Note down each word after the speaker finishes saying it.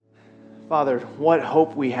Father, what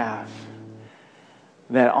hope we have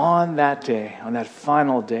that on that day, on that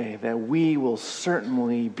final day, that we will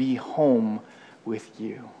certainly be home with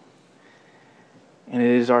you. And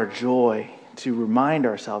it is our joy to remind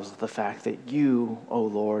ourselves of the fact that you, O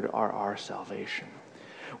Lord, are our salvation.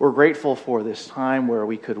 We're grateful for this time where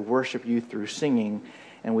we could worship you through singing,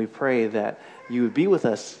 and we pray that you would be with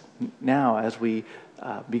us now as we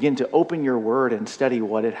begin to open your word and study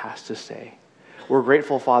what it has to say. We're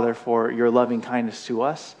grateful, Father, for your loving kindness to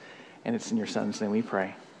us, and it's in your Son's name we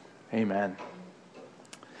pray. Amen.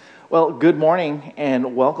 Well, good morning,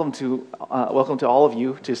 and welcome to all of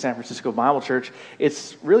you to San Francisco Bible Church.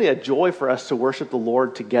 It's really a joy for us to worship the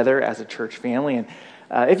Lord together as a church family. And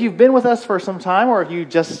if you've been with us for some time, or if you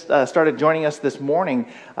just started joining us this morning,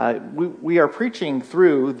 we are preaching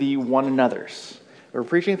through the one another's. We're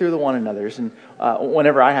preaching through the one another's, and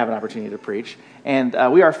whenever I have an opportunity to preach. And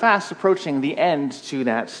we are fast approaching the end to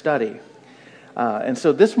that study. And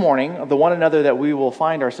so this morning, the one another that we will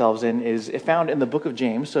find ourselves in is found in the book of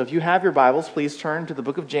James. So if you have your Bibles, please turn to the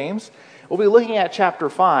book of James. We'll be looking at chapter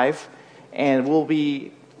 5, and we'll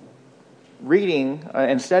be reading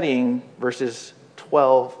and studying verses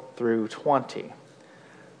 12 through 20.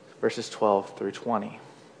 Verses 12 through 20.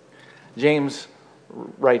 James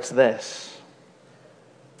writes this: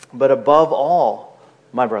 "But above all,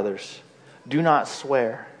 my brothers, do not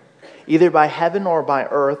swear, either by heaven or by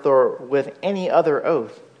earth or with any other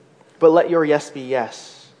oath, but let your yes be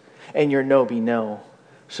yes, and your no be no,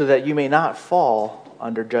 so that you may not fall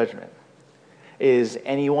under judgment. Is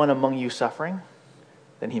anyone among you suffering?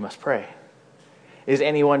 Then he must pray. Is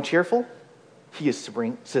anyone cheerful? He is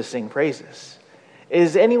to sing praises.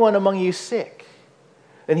 Is anyone among you sick?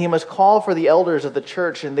 Then he must call for the elders of the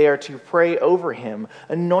church, and they are to pray over him,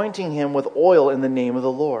 anointing him with oil in the name of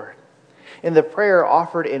the Lord. And the prayer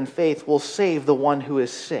offered in faith will save the one who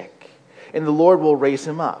is sick, and the Lord will raise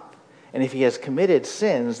him up. And if he has committed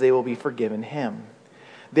sins, they will be forgiven him.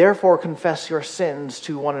 Therefore confess your sins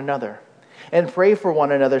to one another, and pray for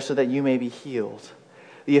one another so that you may be healed.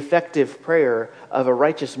 The effective prayer of a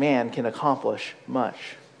righteous man can accomplish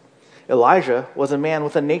much. Elijah was a man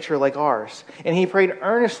with a nature like ours, and he prayed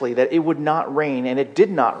earnestly that it would not rain, and it did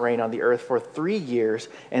not rain on the earth for 3 years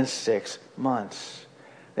and 6 months.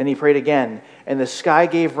 Then he prayed again, and the sky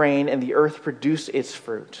gave rain, and the earth produced its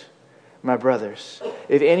fruit. My brothers,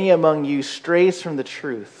 if any among you strays from the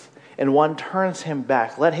truth, and one turns him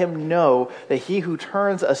back, let him know that he who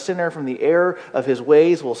turns a sinner from the error of his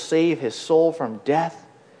ways will save his soul from death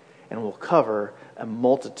and will cover a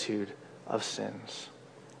multitude of sins."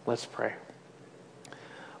 Let's pray.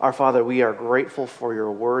 Our Father, we are grateful for your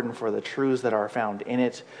word and for the truths that are found in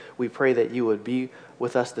it. We pray that you would be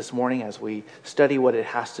with us this morning as we study what it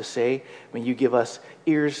has to say. May you give us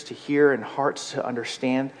ears to hear and hearts to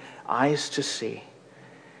understand, eyes to see.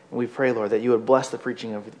 And we pray, Lord, that you would bless the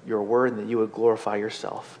preaching of your word and that you would glorify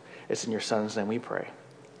yourself. It's in your Son's name we pray.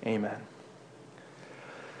 Amen.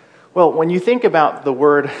 Well, when you think about the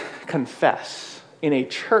word confess in a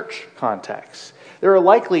church context, there are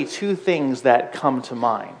likely two things that come to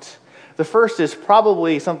mind. The first is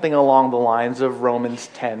probably something along the lines of Romans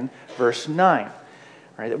 10, verse 9,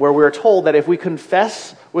 right, where we're told that if we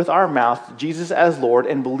confess with our mouth Jesus as Lord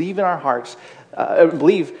and believe in our hearts,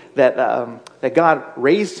 believe that God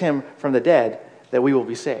raised him from the dead, that we will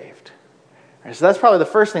be saved. Right, so that's probably the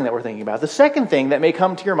first thing that we're thinking about. The second thing that may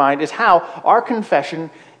come to your mind is how our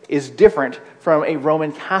confession is different from a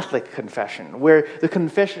Roman Catholic confession, where the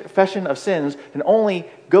confession of sins can only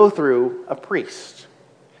go through a priest.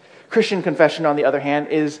 Christian confession, on the other hand,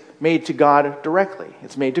 is made to God directly.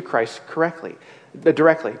 It's made to Christ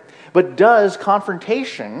directly. But does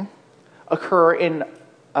confrontation occur in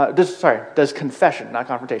does confession, not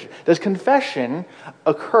confrontation, does confession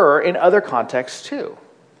occur in other contexts too?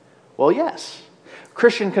 Well, yes.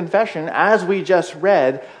 Christian confession, as we just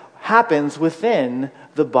read, happens within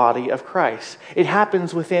the body of Christ. It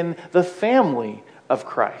happens within the family of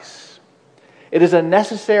Christ. It is a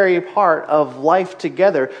necessary part of life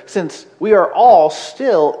together, since we are all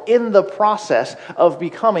still in the process of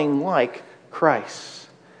becoming like Christ.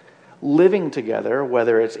 Living together,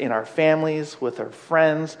 whether it's in our families, with our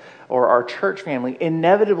friends, or our church family,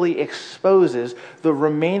 inevitably exposes the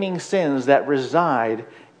remaining sins that reside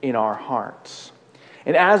in our hearts.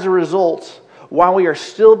 And as a result, while we are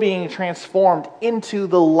still being transformed into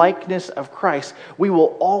the likeness of Christ, we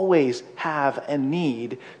will always have a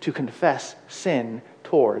need to confess sin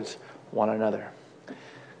towards one another.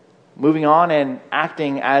 Moving on and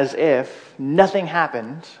acting as if nothing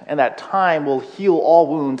happened and that time will heal all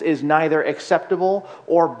wounds is neither acceptable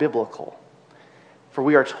or biblical. For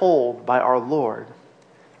we are told by our Lord,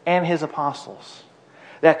 and his apostles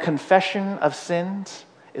that confession of sins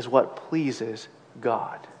is what pleases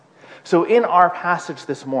God. So in our passage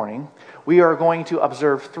this morning, we are going to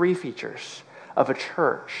observe three features of a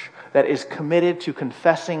church that is committed to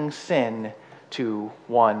confessing sin to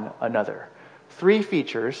one another. Three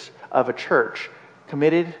features of a church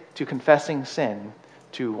committed to confessing sin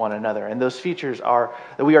to one another. And those features are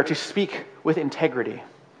that we are to speak with integrity,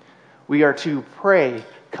 we are to pray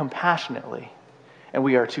compassionately, and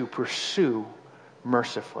we are to pursue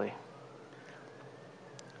mercifully.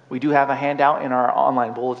 We do have a handout in our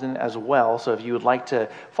online bulletin as well, so if you would like to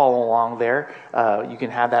follow along there, you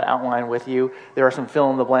can have that outline with you. There are some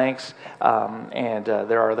fill-in-the-blanks, and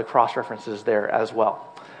there are the cross-references there as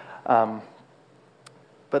well.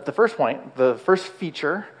 But the first point, the first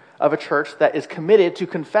feature of a church that is committed to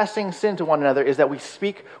confessing sin to one another is that we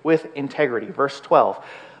speak with integrity. Verse 12,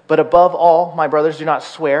 "But above all, my brothers, do not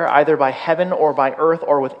swear either by heaven or by earth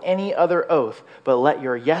or with any other oath, but let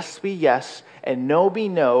your yes be yes and no be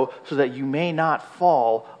no, so that you may not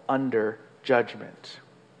fall under judgment."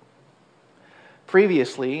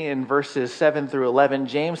 Previously, in verses 7 through 11,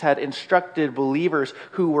 James had instructed believers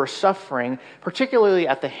who were suffering, particularly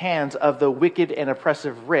at the hands of the wicked and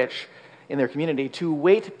oppressive rich in their community, to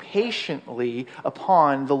wait patiently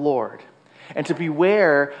upon the Lord and to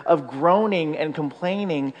beware of groaning and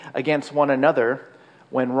complaining against one another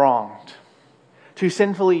when wronged. To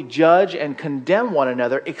sinfully judge and condemn one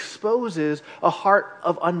another exposes a heart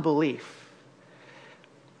of unbelief.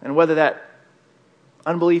 And whether that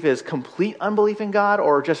unbelief is complete unbelief in God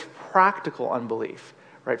or just practical unbelief,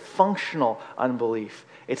 right? Functional unbelief,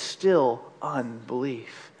 it's still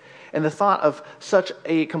unbelief. And the thought of such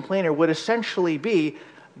a complainer would essentially be,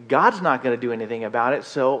 God's not going to do anything about it,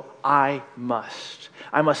 so I must.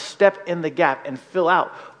 I must step in the gap and fill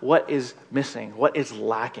out what is missing, what is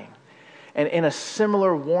lacking. And in a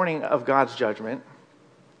similar warning of God's judgment,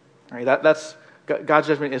 right, that's God's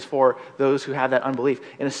judgment is for those who have that unbelief.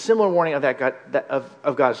 In a similar warning of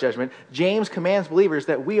of God's judgment, James commands believers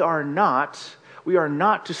that we are not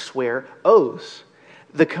to swear oaths.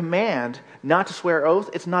 The command not to swear oaths,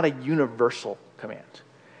 it's not a universal command.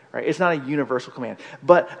 Right? It's not a universal command,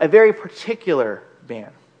 but a very particular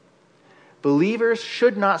ban. Believers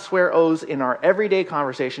should not swear oaths in our everyday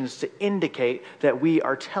conversations to indicate that we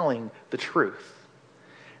are telling the truth.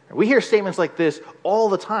 We hear statements like this all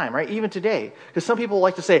the time, right? Even today, because some people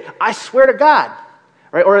like to say, "I swear to God,"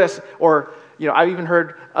 right? Or I've even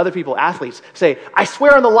heard other people, athletes, say, "I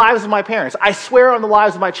swear on the lives of my parents. I swear on the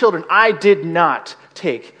lives of my children. I did not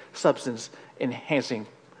take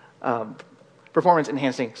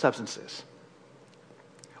performance-enhancing substances."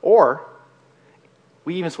 Or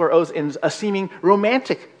we even swear oaths in a seeming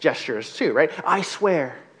romantic gestures too, right? "I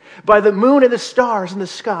swear, by the moon and the stars in the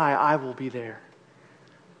sky, I will be there."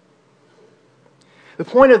 The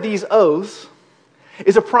point of these oaths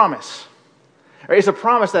is a promise. Right? It's a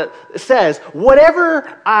promise that says,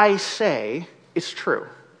 whatever I say is true.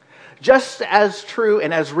 Just as true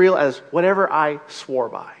and as real as whatever I swore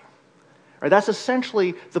by. Right? That's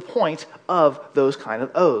essentially the point of those kind of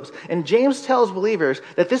oaths. And James tells believers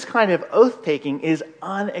that this kind of oath-taking is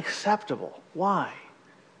unacceptable. Why?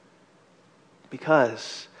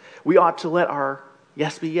 Because we ought to let our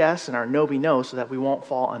yes be yes and our no be no so that we won't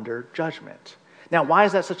fall under judgment. Now, why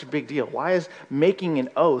is that such a big deal? Why is making an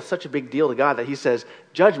oath such a big deal to God that he says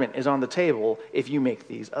judgment is on the table if you make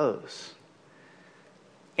these oaths?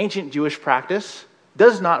 Ancient Jewish practice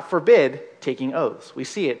does not forbid taking oaths. We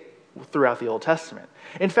see it throughout the Old Testament.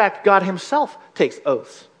 In fact, God himself takes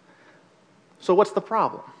oaths. So what's the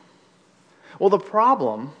problem? Well, the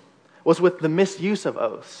problem was with the misuse of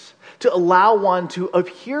oaths, to allow one to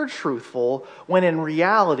appear truthful when in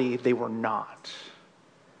reality they were not.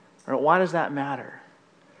 Why does that matter?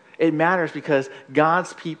 It matters because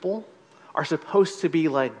God's people are supposed to be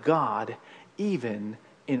like God even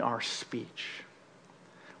in our speech.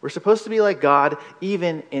 We're supposed to be like God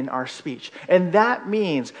even in our speech. And that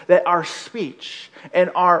means that our speech and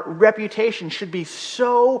our reputation should be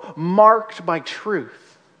so marked by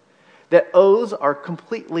truth that oaths are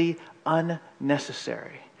completely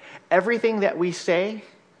unnecessary. Everything that we say,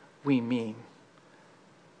 we mean.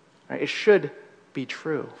 Right? It should be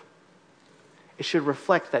true. It should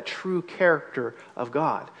reflect that true character of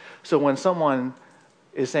God. So when someone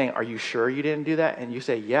is saying, "Are you sure you didn't do that?" and you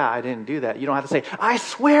say, "Yeah, I didn't do that," you don't have to say, "I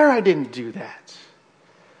swear I didn't do that."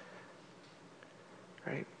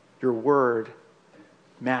 Right? Your word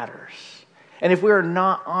matters. And if we are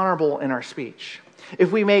not honorable in our speech,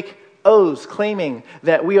 if we make oaths claiming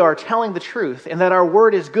that we are telling the truth and that our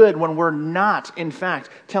word is good when we're not, in fact,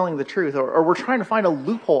 telling the truth, or we're trying to find a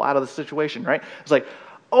loophole out of the situation, right? It's like,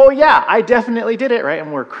 oh yeah, I definitely did it, right?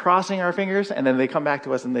 And we're crossing our fingers, and then they come back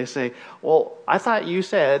to us and they say, well, I thought you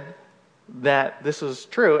said that this was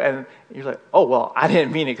true. And you're like, oh, well, I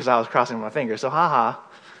didn't mean it because I was crossing my fingers, so haha.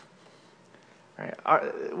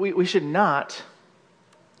 Right? We should not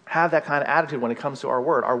have that kind of attitude when it comes to our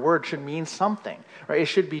word. Our word should mean something, right? It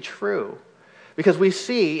should be true. Because we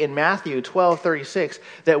see in Matthew 12:36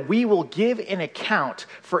 that we will give an account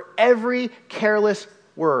for every careless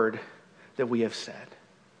word that we have said.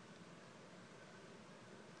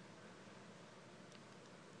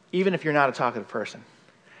 Even if you're not a talkative person,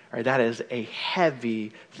 right, that is a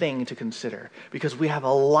heavy thing to consider because we have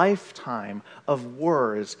a lifetime of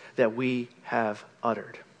words that we have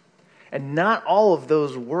uttered. And not all of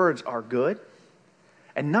those words are good,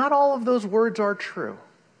 and not all of those words are true.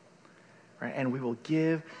 Right? And we will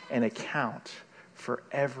give an account for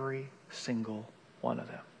every single one of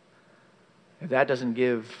them. If that doesn't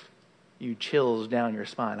give you chills down your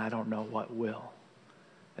spine, I don't know what will.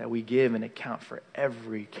 That we give an account for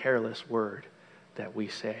every careless word that we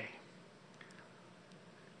say.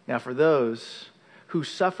 Now, for those who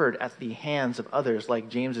suffered at the hands of others like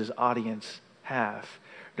James's audience have,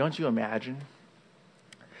 don't you imagine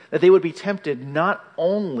that they would be tempted not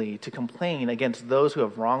only to complain against those who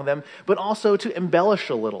have wronged them, but also to embellish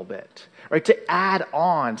a little bit, right? To add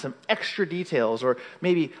on some extra details or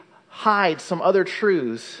maybe hide some other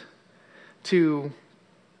truths to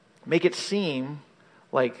make it seem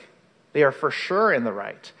like they are for sure in the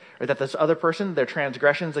right, or that this other person, their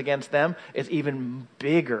transgressions against them is even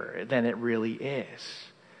bigger than it really is.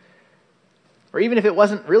 Or even if it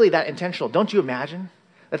wasn't really that intentional, don't you imagine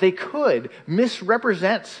that they could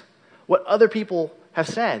misrepresent what other people have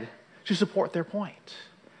said to support their point?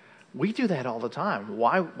 We do that all the time.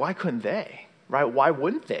 Why couldn't they? Right? Why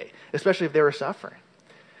wouldn't they? Especially if they were suffering.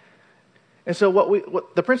 And so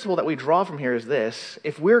what the principle that we draw from here is this: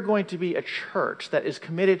 if we're going to be a church that is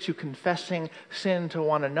committed to confessing sin to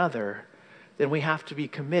one another, then we have to be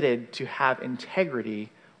committed to have integrity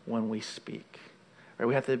when we speak. Right?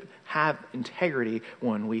 We have to have integrity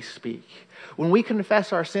when we speak. When we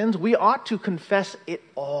confess our sins, we ought to confess it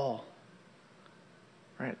all.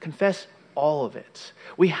 Right? Confess all of it.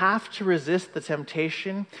 We have to resist the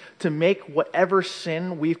temptation to make whatever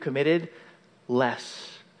sin we've committed less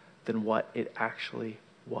than what it actually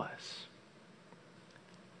was.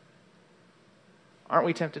 Aren't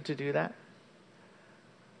we tempted to do that?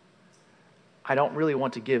 I don't really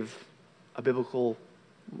want to give a biblical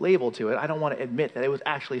label to it. I don't want to admit that it was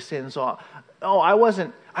actually sin. So, I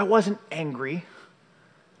wasn't angry.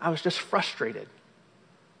 I was just frustrated.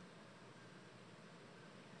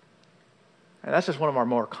 And that's just one of our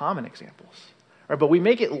more common examples. Right? But we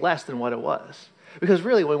make it less than what it was. Because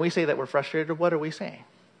really, when we say that we're frustrated, what are we saying?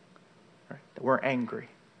 Right? That we're angry.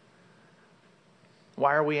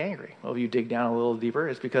 Why are we angry? Well, if you dig down a little deeper,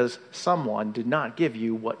 it's because someone did not give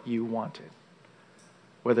you what you wanted.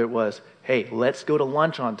 Whether it was, hey, let's go to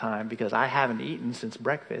lunch on time because I haven't eaten since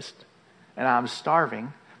breakfast and I'm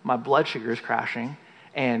starving, my blood sugar is crashing,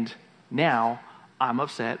 and now I'm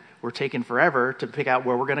upset. We're taking forever to pick out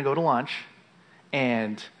where we're going to go to lunch,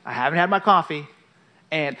 and I haven't had my coffee,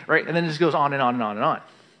 and right, and then it just goes on and on and on and on.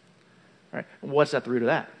 Right? What's at the root of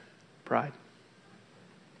that? Pride.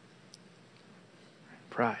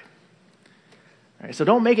 Pride. Right? So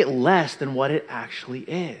don't make it less than what it actually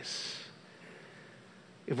is.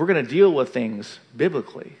 If we're going to deal with things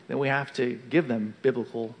biblically, then we have to give them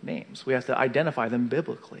biblical names. We have to identify them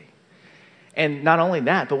biblically. And not only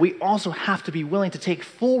that, but we also have to be willing to take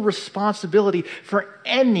full responsibility for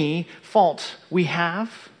any fault we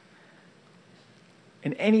have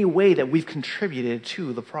in any way that we've contributed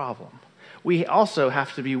to the problem. We also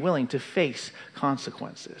have to be willing to face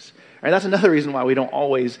consequences. All right, that's another reason why we don't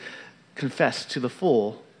always confess to the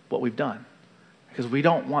full what we've done, because we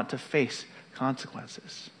don't want to face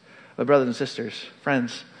consequences. But brothers and sisters,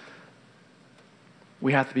 friends,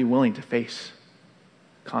 we have to be willing to face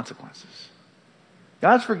consequences.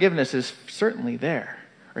 God's forgiveness is certainly there,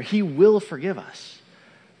 or He will forgive us,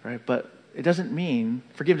 right? But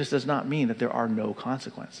forgiveness does not mean that there are no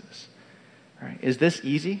consequences, right? Is this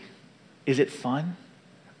easy? Is it fun?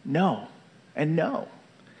 No, and no.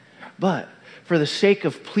 But for the sake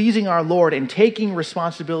of pleasing our Lord and taking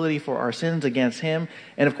responsibility for our sins against Him,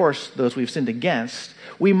 and of course those we've sinned against,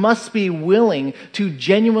 we must be willing to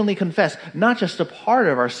genuinely confess not just a part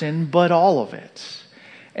of our sin, but all of it.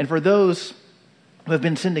 And for those who have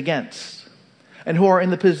been sinned against and who are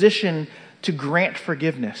in the position to grant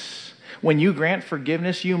forgiveness, when you grant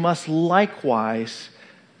forgiveness, you must likewise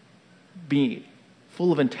be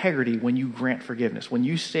full of integrity when you grant forgiveness. When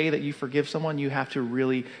you say that you forgive someone, you have to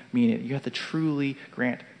really mean it. You have to truly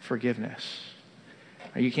grant forgiveness.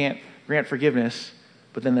 You can't grant forgiveness,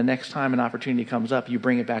 but then the next time an opportunity comes up, you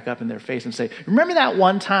bring it back up in their face and say, remember that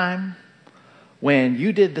one time when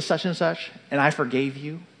you did the such and such and I forgave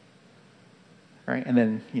you? Right? And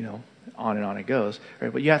then, on and on it goes.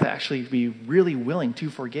 Right? But you have to actually be really willing to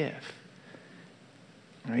forgive.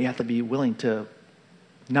 Right? You have to be willing to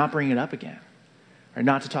not bring it up again. Right?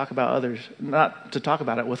 Not to talk about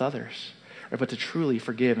it with others. Right? But to truly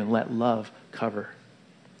forgive and let love cover.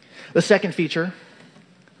 The second feature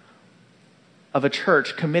of a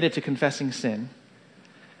church committed to confessing sin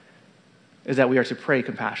is that we are to pray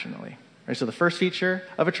compassionately. Right? So the first feature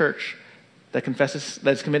of a church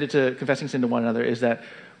that's committed to confessing sin to one another is that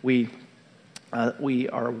we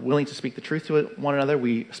are willing to speak the truth to one another.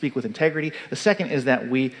 We speak with integrity. The second is that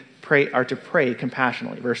we are to pray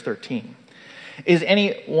compassionately. Verse 13. Is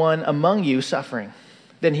anyone among you suffering?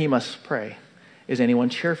 Then he must pray. Is anyone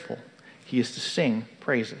cheerful? He is to sing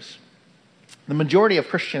praises. The majority of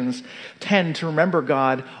Christians tend to remember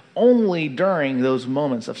God only during those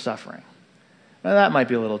moments of suffering. Now, that might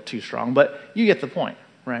be a little too strong, but you get the point,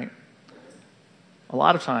 right? A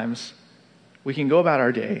lot of times, we can go about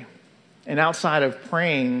our day, and outside of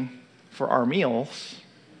praying for our meals,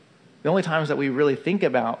 the only times that we really think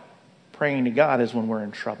about praying to God is when we're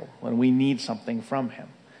in trouble, when we need something from Him.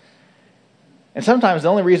 And sometimes the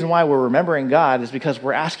only reason why we're remembering God is because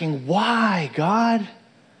we're asking, why, God?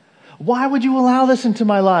 Why would you allow this into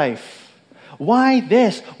my life? Why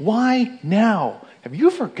this? Why now? Have you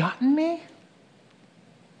forgotten me?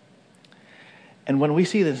 And when we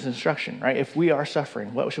see this instruction, right, if we are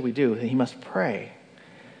suffering, what should we do? He must pray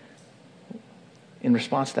in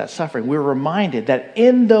response to that suffering. We're reminded that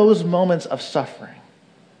in those moments of suffering,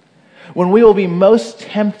 when we will be most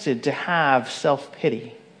tempted to have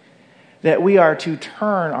self-pity, that we are to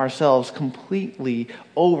turn ourselves completely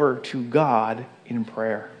over to God in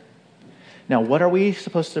prayer. Now, what are we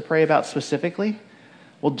supposed to pray about specifically?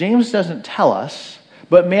 Well, James doesn't tell us,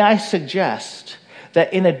 but may I suggest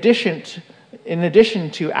that in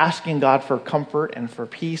addition to asking God for comfort and for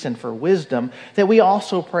peace and for wisdom, that we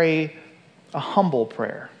also pray a humble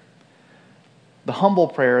prayer. The humble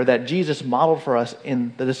prayer that Jesus modeled for us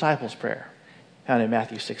in the disciples' prayer, found in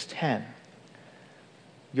Matthew 6:10.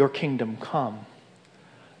 Your kingdom come,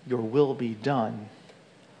 your will be done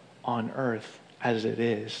on earth as it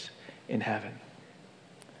is in heaven.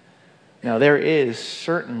 Now, there is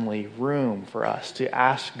certainly room for us to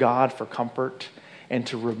ask God for comfort and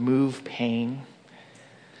to remove pain.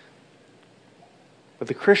 But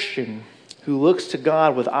the Christian who looks to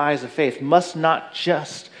God with eyes of faith must not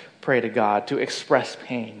just pray to God to express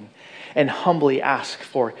pain and humbly ask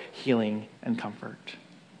for healing and comfort.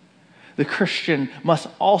 The Christian must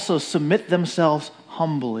also submit themselves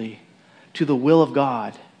humbly to the will of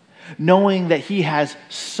God, knowing that He has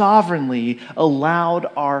sovereignly allowed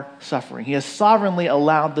our suffering. He has sovereignly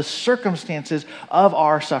allowed the circumstances of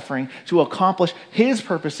our suffering to accomplish His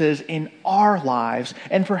purposes in our lives,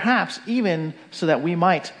 and perhaps even so that we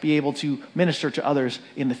might be able to minister to others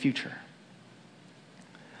in the future.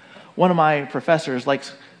 One of my professors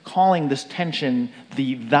likes calling this tension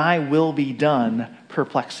the "thy will be done"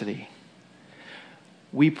 perplexity.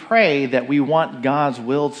 We pray that we want God's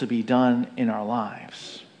will to be done in our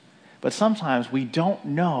lives, but sometimes we don't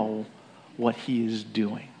know what He is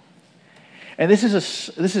doing. And this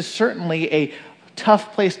is certainly a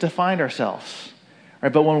tough place to find ourselves,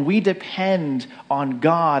 right? But when we depend on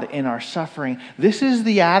God in our suffering, this is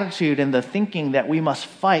the attitude and the thinking that we must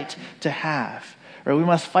fight to have. Right? We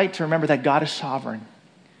must fight to remember that God is sovereign,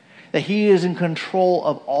 that He is in control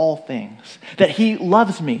of all things, that He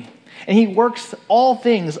loves me, and He works all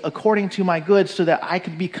things according to my good so that I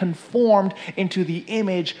can be conformed into the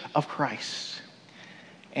image of Christ.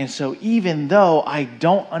 And so even though I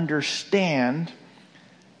don't understand,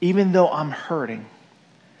 even though I'm hurting,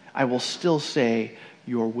 I will still say,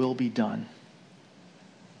 your will be done.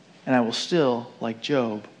 And I will still, like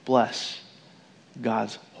Job, bless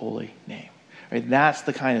God's holy name. Right? That's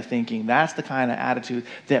the kind of thinking, that's the kind of attitude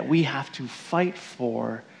that we have to fight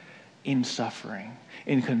for in suffering,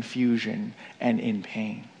 in confusion, and in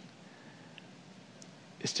pain.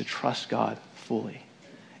 Is to trust God fully.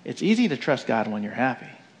 It's easy to trust God when you're happy.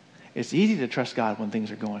 It's easy to trust God when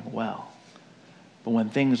things are going well. But when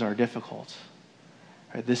things are difficult,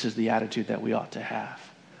 right, this is the attitude that we ought to have.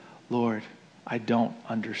 Lord, I don't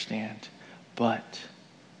understand, but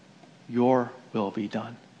your will be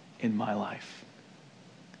done in my life.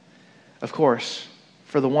 Of course,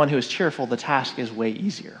 for the one who is cheerful, the task is way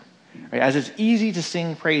easier. Right? As it's easy to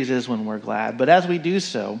sing praises when we're glad, but as we do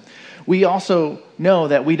so, we also know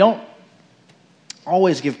that we don't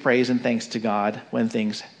always give praise and thanks to God when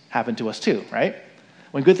things happen to us too, right?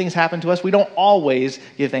 When good things happen to us, we don't always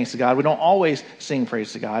give thanks to God. We don't always sing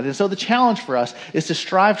praise to God. And so the challenge for us is to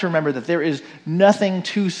strive to remember that there is nothing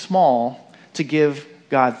too small to give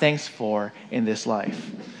God thanks for in this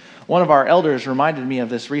life. One of our elders reminded me of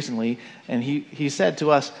this recently, and he said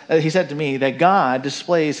to me that God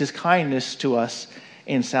displays his kindness to us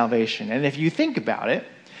in salvation. And if you think about it,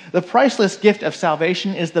 the priceless gift of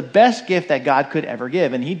salvation is the best gift that God could ever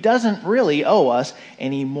give, and he doesn't really owe us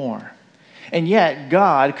any more. And yet,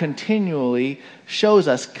 God continually shows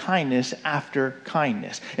us kindness after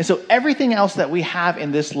kindness. And so everything else that we have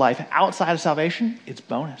in this life outside of salvation, it's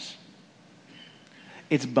bonus.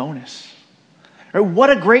 It's bonus. Right? What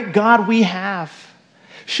a great God we have.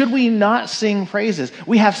 Should we not sing praises?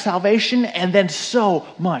 We have salvation and then so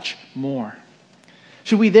much more.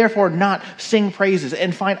 Should we therefore not sing praises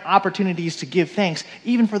and find opportunities to give thanks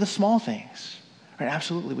even for the small things? Right?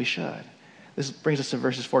 Absolutely, we should. This brings us to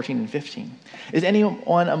verses 14 and 15. Is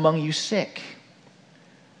anyone among you sick?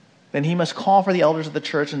 Then he must call for the elders of the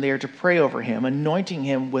church, and they are to pray over him, anointing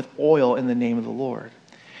him with oil in the name of the Lord.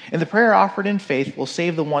 And the prayer offered in faith will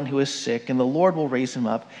save the one who is sick, and the Lord will raise him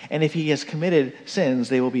up. And if he has committed sins,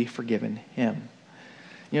 they will be forgiven him.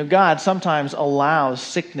 God sometimes allows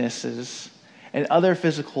sicknesses and other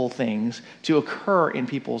physical things to occur in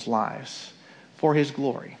people's lives for his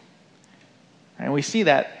glory. And we see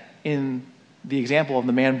that in the example of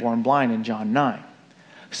the man born blind in John 9.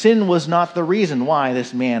 Sin was not the reason why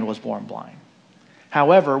this man was born blind.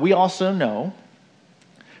 However, we also know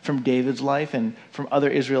from David's life and from other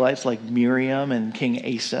Israelites like Miriam and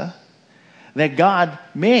King Asa that God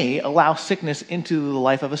may allow sickness into the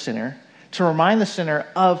life of a sinner to remind the sinner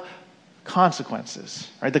of consequences,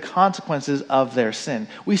 right? The consequences of their sin.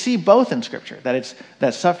 We see both in Scripture,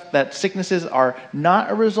 that sicknesses are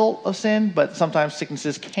not a result of sin, but sometimes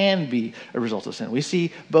sicknesses can be a result of sin. We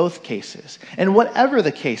see both cases. And whatever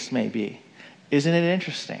the case may be, isn't it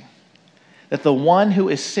interesting that the one who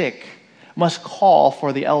is sick must call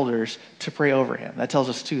for the elders to pray over him? That tells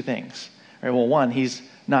us two things. Right? Well, one, he's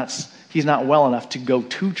not well enough to go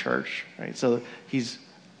to church, right? So he's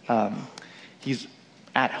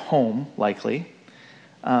at home, likely.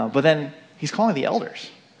 But then he's calling the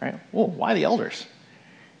elders, right? Well, why the elders?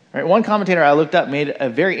 Right? One commentator I looked up made a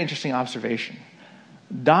very interesting observation.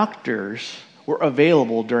 Doctors were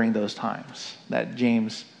available during those times that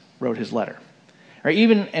James wrote his letter. Right?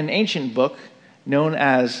 Even an ancient book known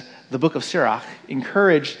as the Book of Sirach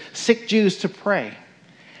encouraged sick Jews to pray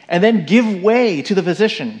and then give way to the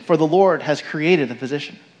physician, for the Lord has created the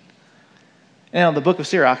physician. Now, the book of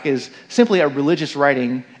Sirach is simply a religious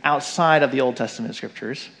writing outside of the Old Testament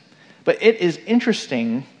scriptures, but it is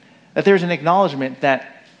interesting that there's an acknowledgement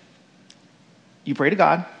that you pray to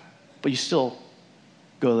God, but you still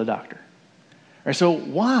go to the doctor. Right, so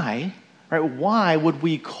why would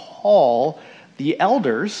we call the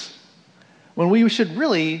elders when we should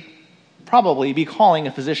really probably be calling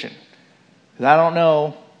a physician? Because I don't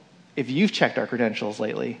know if you've checked our credentials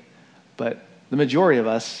lately, but the majority of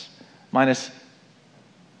us, minus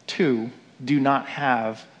 2, do not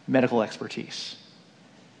have medical expertise.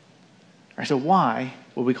 All right, so why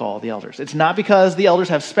would we call the elders? It's not because the elders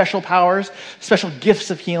have special powers, special gifts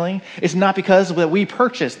of healing. It's not because we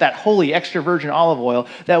purchased that holy extra virgin olive oil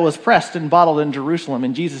that was pressed and bottled in Jerusalem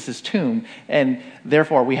in Jesus' tomb, and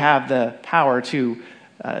therefore we have the power to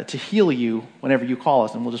heal you whenever you call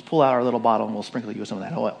us, and we'll just pull out our little bottle and we'll sprinkle you with some of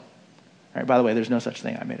that oil. All right, by the way, there's no such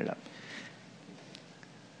thing. I made it up.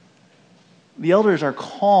 The elders are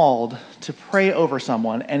called to pray over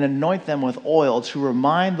someone and anoint them with oil to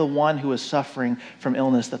remind the one who is suffering from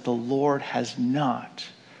illness that the Lord has not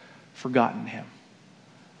forgotten him.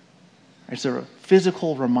 It's a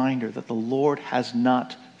physical reminder that the Lord has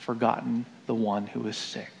not forgotten the one who is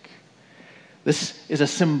sick. This is a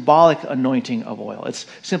symbolic anointing of oil. It's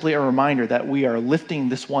simply a reminder that we are lifting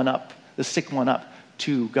this one up, the sick one up,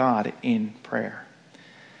 to God in prayer.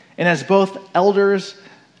 And as both elders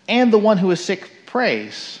and the one who is sick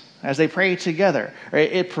prays, as they pray together,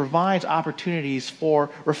 right, it provides opportunities for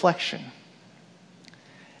reflection.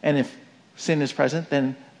 And if sin is present,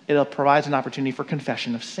 then it provides an opportunity for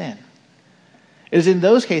confession of sin. It is in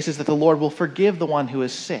those cases that the Lord will forgive the one who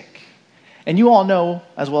is sick. And you all know,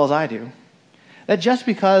 as well as I do, that just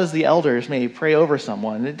because the elders may pray over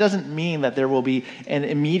someone, it doesn't mean that there will be an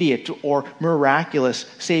immediate or miraculous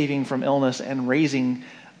saving from illness and raising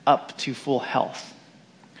up to full health.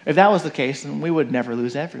 If that was the case, then we would never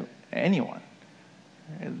lose anyone.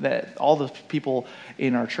 That all the people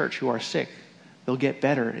in our church who are sick, they'll get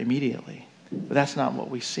better immediately. But that's not what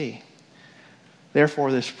we see.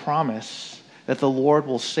 Therefore, this promise that the Lord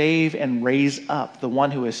will save and raise up the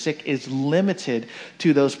one who is sick is limited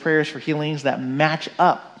to those prayers for healings that match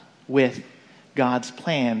up with God's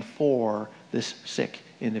plan for this sick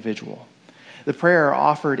individual. The prayer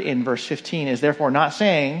offered in verse 15 is therefore not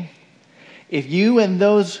saying, if you and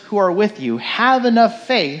those who are with you have enough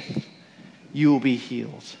faith, you will be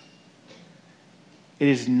healed. It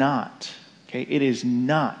is not, okay? It is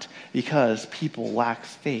not because people lack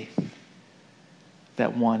faith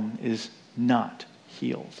that one is not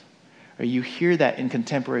healed. Or you hear that in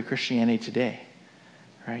contemporary Christianity today,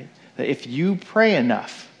 right? That if you pray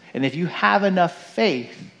enough and if you have enough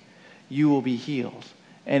faith, you will be healed.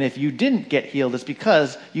 And if you didn't get healed, it's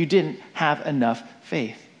because you didn't have enough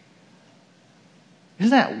faith.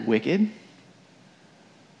 Isn't that wicked?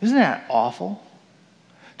 Isn't that awful?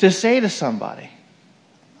 To say to somebody,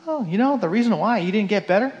 oh, the reason why you didn't get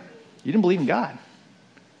better, you didn't believe in God.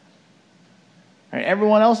 Right?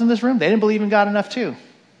 Everyone else in this room, they didn't believe in God enough too.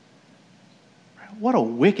 What a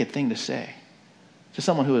wicked thing to say to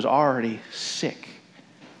someone who is already sick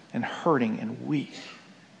and hurting and weak.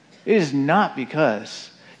 It is not because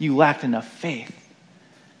you lacked enough faith.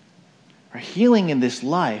 Right? Healing in this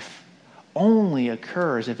life only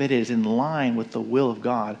occurs if it is in line with the will of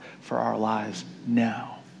God for our lives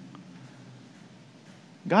now.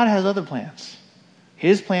 God has other plans.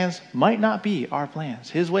 His plans might not be our plans.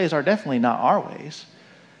 His ways are definitely not our ways.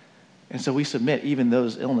 And so we submit even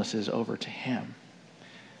those illnesses over to Him.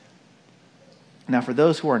 Now, for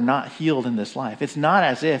those who are not healed in this life, it's not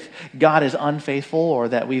as if God is unfaithful or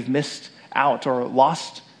that we've missed out or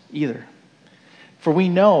lost either. For we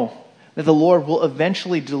know that the Lord will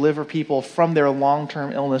eventually deliver people from their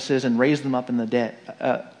long-term illnesses and raise them up in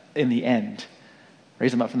the end.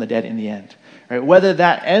 Raise them up from the dead in the end. Right? Whether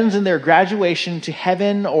that ends in their graduation to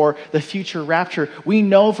heaven or the future rapture, we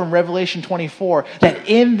know from Revelation 24 that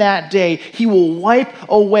in that day He will wipe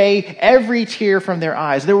away every tear from their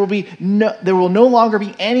eyes. There will no longer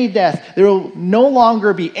be any death. There will no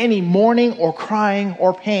longer be any mourning or crying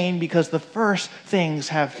or pain because the first things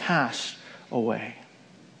have passed away.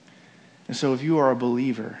 And so if you are a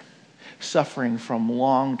believer suffering from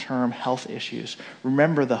long-term health issues,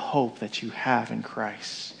 remember the hope that you have in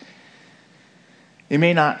Christ. It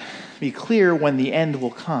may not be clear when the end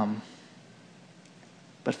will come,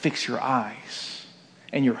 but fix your eyes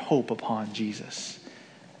and your hope upon Jesus,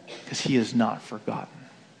 because He is not forgotten.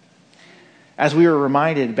 As we were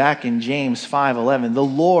reminded back in James 5:11, the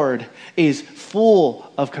Lord is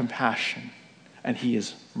full of compassion and He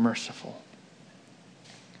is merciful.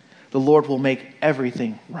 The Lord will make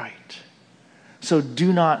everything right. So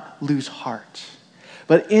do not lose heart.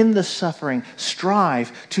 But in the suffering,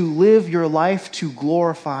 strive to live your life to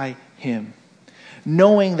glorify Him,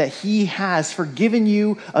 knowing that He has forgiven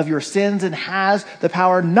you of your sins and has the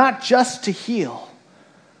power not just to heal,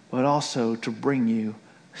 but also to bring you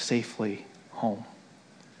safely home.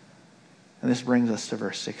 And this brings us to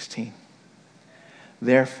verse 16.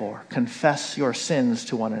 Therefore, confess your sins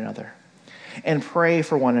to one another and pray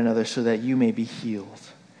for one another so that you may be healed.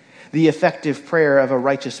 The effective prayer of a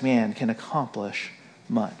righteous man can accomplish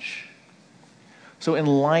much. So in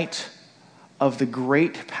light of the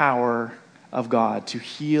great power of God to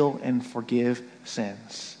heal and forgive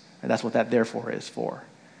sins, and that's what that therefore is for,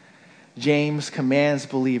 James commands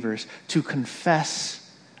believers to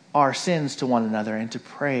confess our sins to one another and to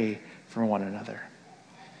pray for one another.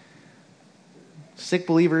 Sick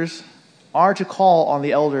believers are to call on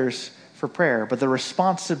the elders for prayer, but the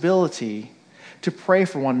responsibility to pray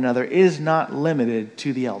for one another is not limited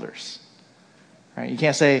to the elders. Right? You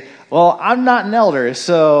can't say, well, I'm not an elder,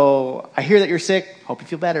 so I hear that you're sick, hope you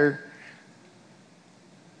feel better.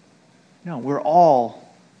 No, we're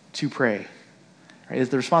all to pray. Right?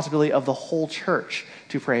 It's the responsibility of the whole church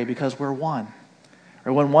to pray because we're one.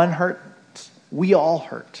 Right? When one hurts, we all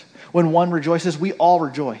hurt. When one rejoices, we all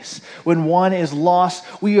rejoice. When one is lost,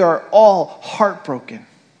 we are all heartbroken.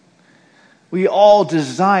 We all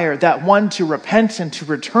desire that one to repent and to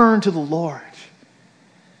return to the Lord.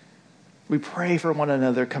 We pray for one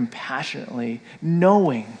another compassionately,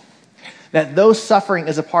 knowing that though suffering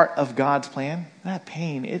is a part of God's plan, that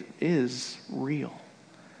pain, it is real.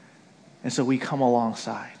 And so we come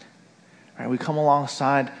alongside. Right? We come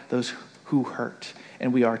alongside those who hurt,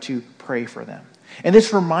 and we are to pray for them. And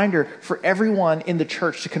this reminder for everyone in the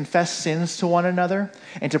church to confess sins to one another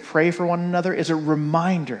and to pray for one another is a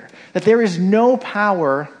reminder that there is no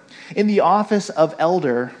power in the office of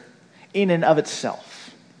elder in and of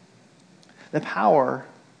itself. The power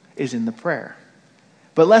is in the prayer.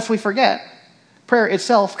 But lest we forget, prayer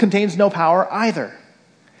itself contains no power either.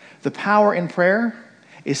 The power in prayer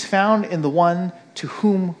is found in the one to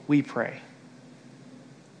whom we pray.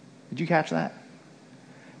 Did you catch that?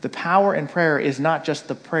 The power in prayer is not just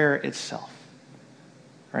the prayer itself.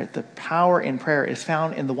 Right? The power in prayer is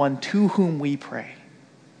found in the one to whom we pray.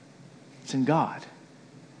 It's in God.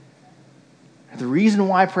 The reason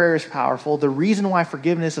why prayer is powerful, the reason why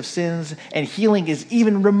forgiveness of sins and healing is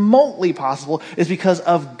even remotely possible is because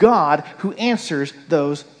of God who answers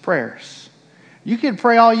those prayers. You can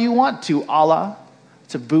pray all you want to Allah,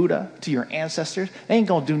 to Buddha, to your ancestors. They ain't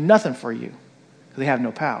going to do nothing for you because they have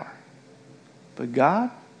no power. But God,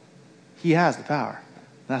 he has the power.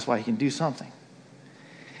 That's why he can do something.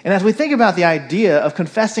 And as we think about the idea of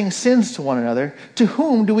confessing sins to one another, to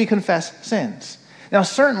whom do we confess sins? Now,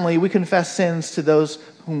 certainly, we confess sins to those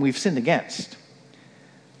whom we've sinned against.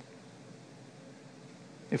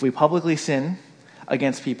 If we publicly sin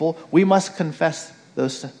against people, we must confess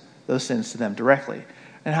those sins to them directly.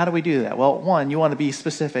 And how do we do that? Well, one, you want to be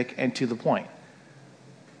specific and to the point.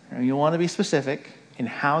 You want to be specific in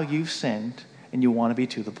how you've sinned, and you want to be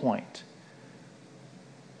to the point.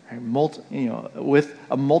 With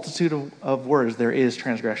a multitude of words, there is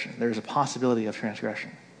transgression. There is a possibility of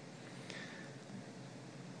transgression.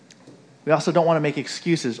 We also don't want to make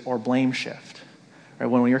excuses or blame shift. Right?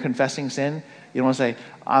 When you're confessing sin, you don't want to say,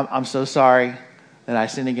 I'm so sorry that I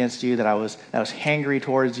sinned against you, that I was hangry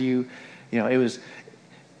towards you. It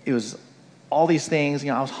was all these things.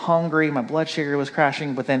 I was hungry, my blood sugar was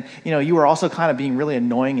crashing, but then, you were also kind of being really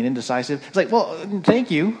annoying and indecisive. It's like, well,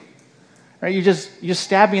 thank you. Right? You just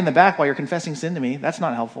stab me in the back while you're confessing sin to me. That's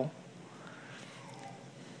not helpful.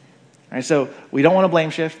 All right, so we don't want to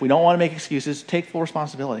blame shift. We don't want to make excuses. Take full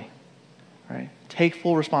responsibility. Right? Take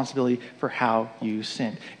full responsibility for how you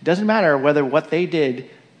sinned. It doesn't matter whether what they did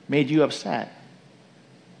made you upset.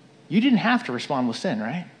 You didn't have to respond with sin,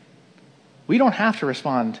 right? We don't have to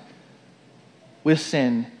respond with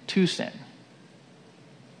sin to sin.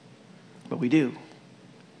 But we do.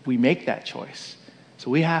 We make that choice.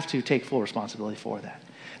 So we have to take full responsibility for that.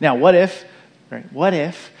 Now, what if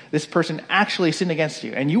this person actually sinned against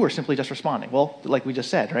you and you were simply just responding? Well, like we just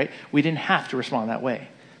said, right? We didn't have to respond that way.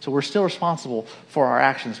 So we're still responsible for our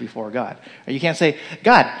actions before God. You can't say,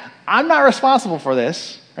 God, I'm not responsible for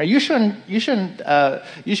this. You shouldn't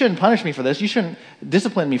punish me for this. You shouldn't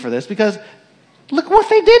discipline me for this because look what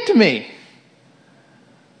they did to me.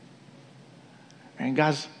 And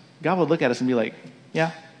God would look at us and be like, yeah,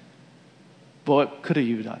 but what could have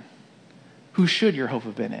you done? Who should your hope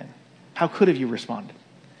have been in? How could have you responded?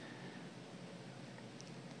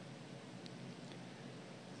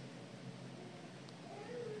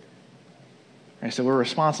 Right, so we're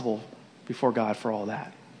responsible before God for all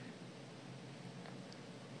that.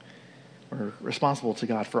 We're responsible to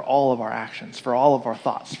God for all of our actions, for all of our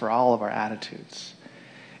thoughts, for all of our attitudes.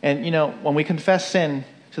 And, when we confess sin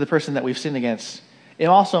to the person that we've sinned against, it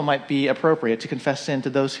also might be appropriate to confess sin to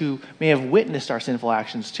those who may have witnessed our sinful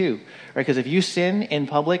actions too. Right? Because if you sin in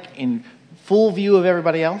public, in full view of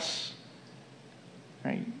everybody else,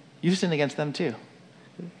 right, you've sinned against them too.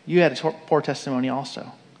 You had a poor testimony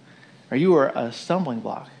also. Or you were a stumbling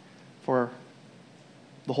block for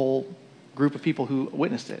the whole group of people who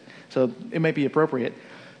witnessed it. So it might be appropriate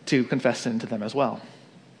to confess sin to them as well.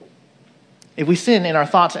 If we sin in our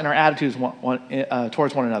thoughts and our attitudes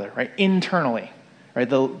towards one another, right, internally, right,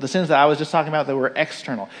 the sins that I was just talking about that were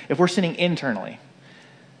external. If we're sinning internally,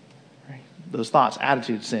 right, those thoughts,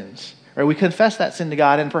 attitudes, sins, right, we confess that sin to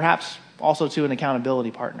God and perhaps also to an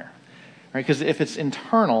accountability partner, right? Because if it's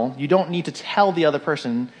internal, you don't need to tell the other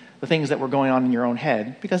person the things that were going on in your own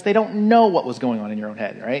head because they don't know what was going on in your own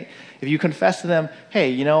head, right? If you confess to them,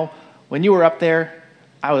 hey, when you were up there,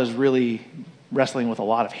 I was really wrestling with a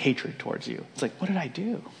lot of hatred towards you. It's like, what did I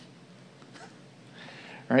do?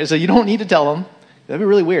 All right, so you don't need to tell them. That'd be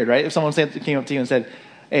really weird, right? If someone came up to you and said,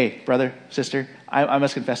 hey, brother, sister, I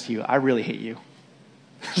must confess to you, I really hate you.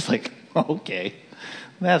 It's like, okay.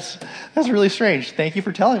 That's really strange. Thank you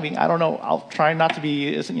for telling me. I don't know. I'll try not to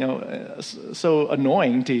be, so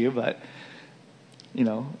annoying to you, but,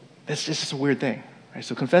 it's just a weird thing. Right?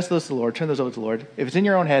 So confess those to the Lord. Turn those over to the Lord. If it's in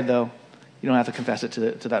your own head, though, you don't have to confess it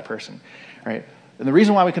to that person. Right? And the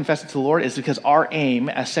reason why we confess it to the Lord is because our aim,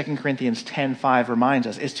 as 2 Corinthians 10:5 reminds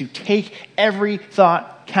us, is to take every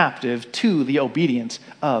thought captive to the obedience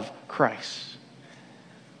of Christ.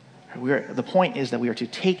 The point is that we are to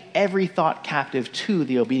take every thought captive to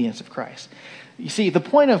the obedience of Christ. You see, the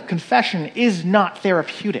point of confession is not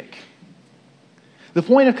therapeutic. The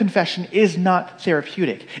point of confession is not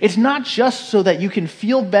therapeutic. It's not just so that you can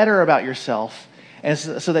feel better about yourself And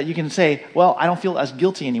so that you can say, well, I don't feel as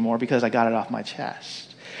guilty anymore because I got it off my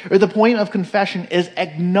chest. Or the point of confession is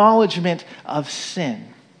acknowledgement of sin.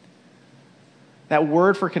 That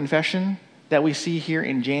word for confession that we see here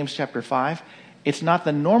in James chapter 5, it's not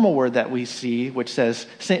the normal word that we see, which is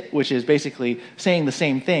basically saying the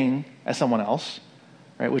same thing as someone else,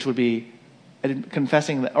 right? Which would be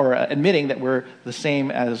confessing or admitting that we're the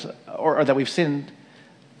same as, or that we've sinned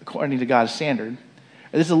according to God's standard.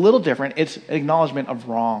 This is a little different. It's acknowledgement of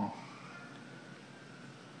wrong.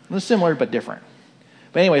 It's similar but different.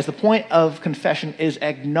 But anyways, the point of confession is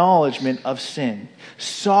acknowledgement of sin,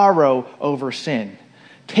 sorrow over sin,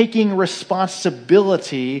 taking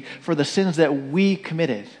responsibility for the sins that we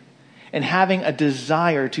committed, and having a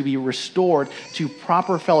desire to be restored to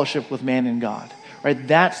proper fellowship with man and God. Right?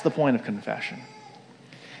 That's the point of confession.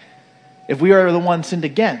 If we are the one sinned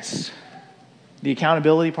against, the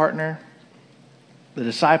accountability partner, the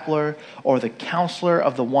discipler, or the counselor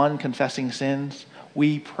of the one confessing sins,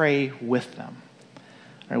 we pray with them.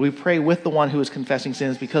 Right? We pray with the one who is confessing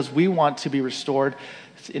sins because we want to be restored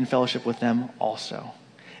in fellowship with them also.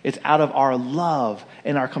 It's out of our love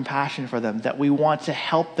and our compassion for them that we want to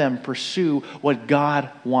help them pursue what God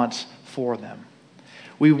wants for them.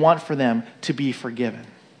 We want for them to be forgiven.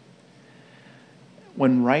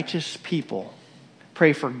 When righteous people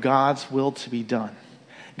pray for God's will to be done,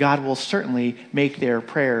 God will certainly make their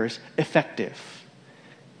prayers effective.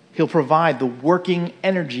 He'll provide the working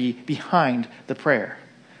energy behind the prayer.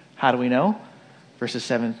 How do we know? Verses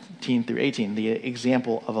 17 through 18, the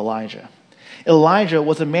example of Elijah. Elijah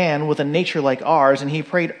was a man with a nature like ours, and he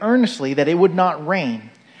prayed earnestly that it would not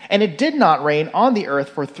rain. And it did not rain on the earth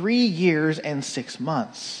for 3 years and 6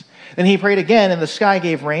 months. Then he prayed again, and the sky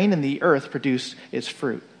gave rain, and the earth produced its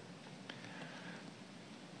fruit.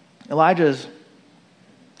 Elijah's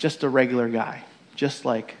just a regular guy, just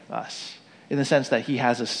like us, in the sense that he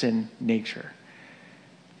has a sin nature.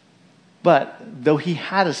 But though he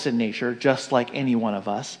had a sin nature, just like any one of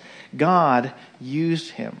us, God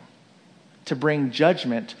used him to bring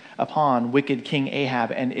judgment upon wicked King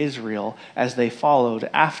Ahab and Israel as they followed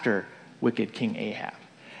after wicked King Ahab.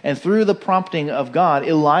 And through the prompting of God,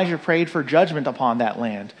 Elijah prayed for judgment upon that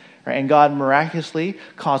land. Right? And God miraculously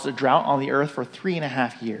caused a drought on the earth for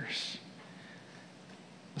 3.5 years.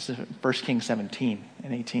 This is 1 Kings 17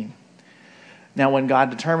 and 18. Now, when God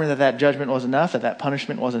determined that judgment was enough, that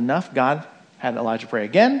punishment was enough, God had Elijah pray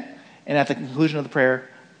again. And at the conclusion of the prayer,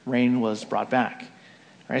 rain was brought back.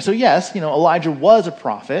 All right, so yes, Elijah was a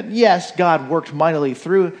prophet. Yes, God worked mightily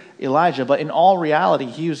through Elijah, but in all reality,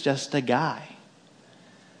 he was just a guy.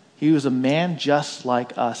 He was a man just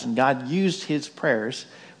like us, and God used his prayers,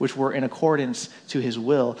 which were in accordance to his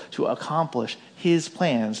will, to accomplish his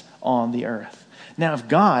plans on the earth. Now, if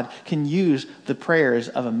God can use the prayers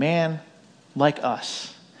of a man like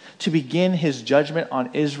us to begin his judgment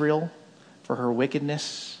on Israel for her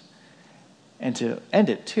wickedness and to end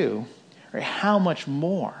it too, right, how much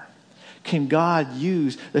more can God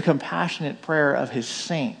use the compassionate prayer of his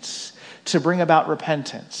saints to bring about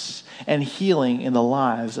repentance and healing in the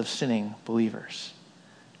lives of sinning believers?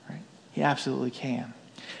 Right? He absolutely can.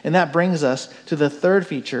 And that brings us to the third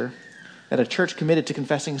feature that a church committed to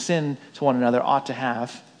confessing sin to one another ought to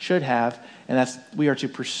have, should have, and we are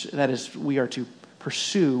to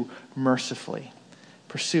pursue mercifully.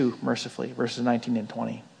 Pursue mercifully, verses 19 and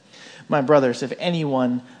 20. My brothers, if any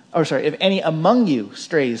among you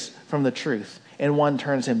strays from the truth, and one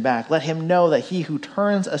turns him back, let him know that he who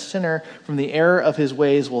turns a sinner from the error of his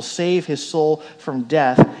ways will save his soul from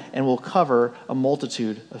death and will cover a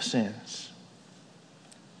multitude of sins.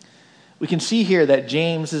 We can see here that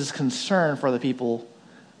James's concern for the people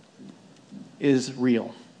is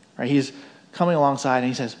real. Right? He's coming alongside and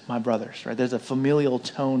he says, my brothers. Right? There's a familial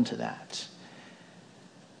tone to that.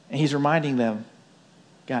 And he's reminding them,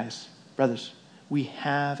 guys, brothers, we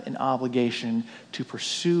have an obligation to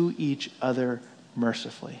pursue each other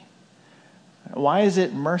mercifully. Why is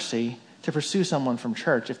it mercy to pursue someone from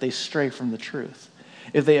church if they stray from the truth,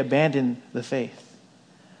 if they abandon the faith?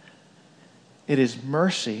 It is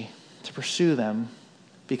mercy to pursue them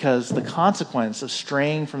because the consequence of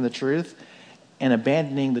straying from the truth and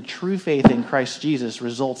abandoning the true faith in Christ Jesus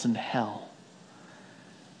results in hell.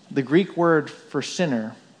 The Greek word for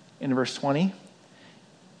sinner in verse 20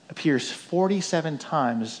 appears 47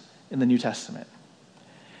 times in the New Testament.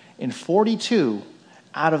 In 42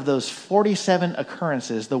 out of those 47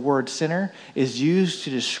 occurrences, the word sinner is used to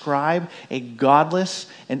describe a godless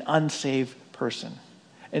and unsaved person.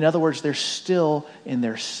 In other words, they're still in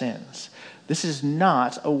their sins. This is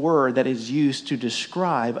not a word that is used to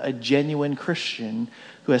describe a genuine Christian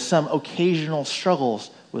who has some occasional struggles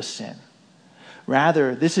with sin.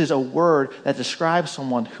 Rather, this is a word that describes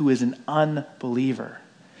someone who is an unbeliever.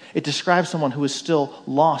 It describes someone who is still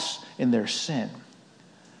lost in their sin.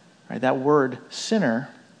 Right? That word sinner,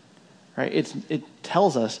 right? It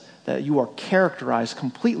tells us that you are characterized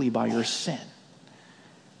completely by your sin.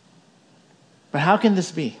 But how can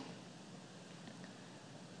this be?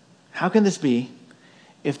 How can this be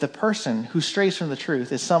if the person who strays from the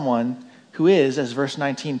truth is someone who is, as verse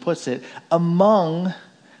 19 puts it, among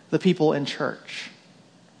the people in church?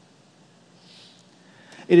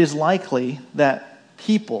 It is likely that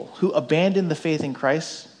people who abandon the faith in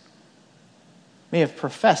Christ may have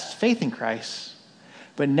professed faith in Christ,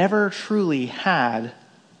 but never truly had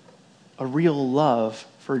a real love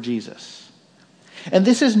for Jesus. And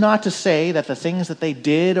this is not to say that the things that they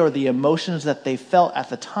did or the emotions that they felt at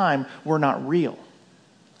the time were not real.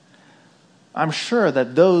 I'm sure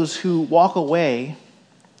that those who walk away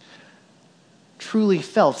truly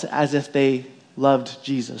felt as if they loved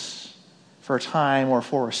Jesus for a time or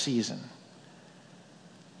for a season.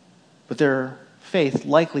 But their faith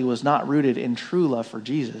likely was not rooted in true love for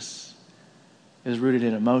Jesus. It was rooted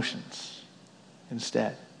in emotions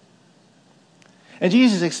instead. And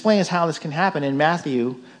Jesus explains how this can happen in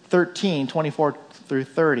Matthew 13, 24 through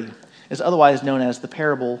 30. It's otherwise known as the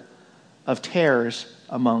parable of tares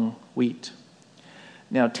among wheat.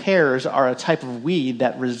 Now, tares are a type of weed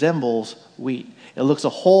that resembles wheat. It looks a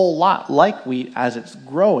whole lot like wheat as it's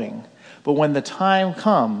growing, but when the time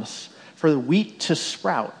comes for the wheat to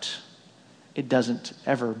sprout, it doesn't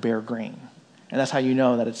ever bear grain. And that's how you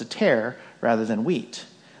know that it's a tare rather than wheat.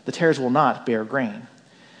 The tares will not bear grain.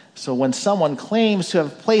 So when someone claims to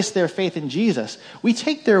have placed their faith in Jesus, we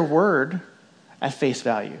take their word at face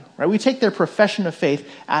value, right? We take their profession of faith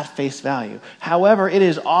at face value. However, it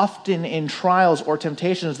is often in trials or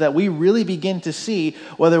temptations that we really begin to see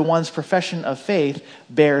whether one's profession of faith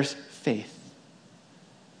bears faith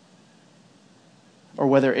or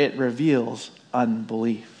whether it reveals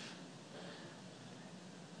unbelief.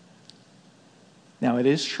 Now, it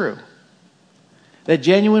is true that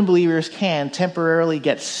genuine believers can temporarily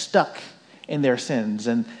get stuck in their sins,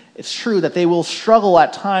 and it's true that they will struggle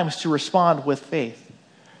at times to respond with faith.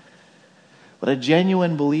 But a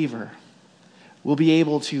genuine believer will be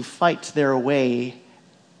able to fight their way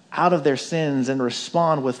out of their sins and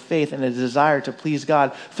respond with faith and a desire to please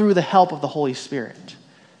God through the help of the Holy Spirit.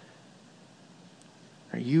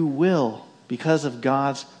 You will, because of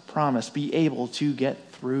God's promise, be able to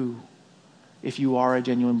get through if you are a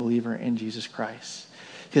genuine believer in Jesus Christ.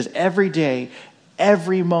 Because every day,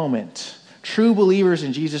 every moment, true believers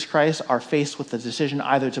in Jesus Christ are faced with the decision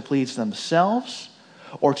either to please themselves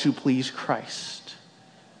or to please Christ.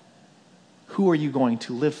 Who are you going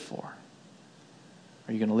to live for?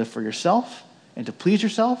 Are you going to live for yourself and to please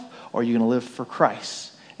yourself, or are you going to live for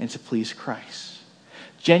Christ and to please Christ?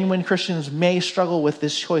 Genuine Christians may struggle with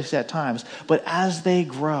this choice at times, but as they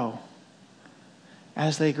grow,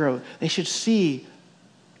 they should see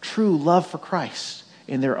true love for Christ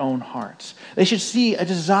in their own hearts. They should see a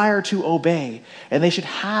desire to obey, and they should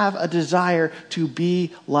have a desire to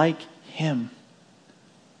be like Him.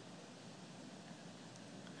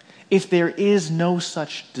 If there is no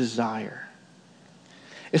such desire,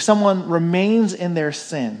 if someone remains in their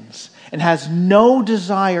sins and has no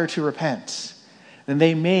desire to repent, then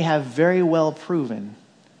they may have very well proven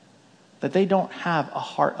that they don't have a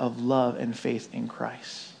heart of love and faith in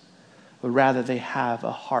Christ, but rather they have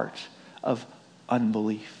a heart of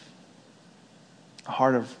unbelief, a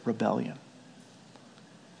heart of rebellion,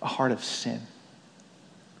 a heart of sin.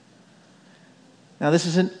 Now, this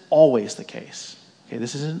isn't always the case. Okay,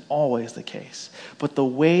 this isn't always the case. But the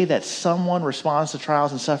way that someone responds to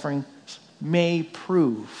trials and suffering may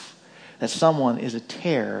prove that someone is a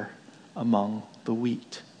tare among the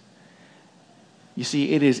wheat. You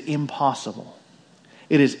see, it is impossible.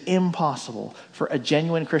 It is impossible for a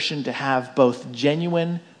genuine Christian to have both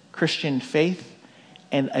genuine Christian faith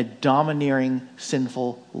and a domineering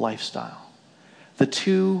sinful lifestyle. The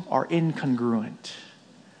two are incongruent.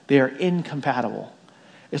 They are incompatible.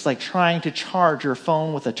 It's like trying to charge your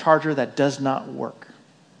phone with a charger that does not work.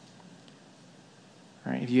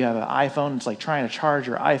 Right? If you have an iPhone, it's like trying to charge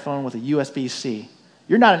your iPhone with a USB-C.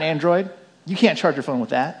 You're not an Android. You can't charge your phone with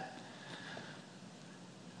that.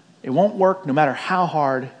 It won't work no matter how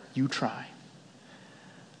hard you try.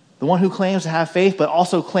 The one who claims to have faith but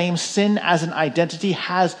also claims sin as an identity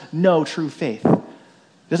has no true faith.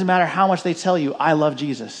 It doesn't matter how much they tell you, I love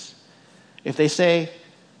Jesus. If they say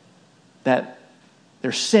that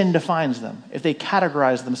their sin defines them, if they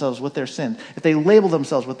categorize themselves with their sin, if they label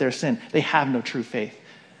themselves with their sin, they have no true faith.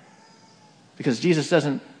 Because Jesus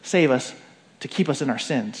doesn't save us to keep us in our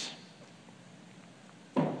sins.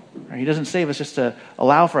 Right? He doesn't save us just to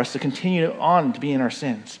allow for us to continue on to be in our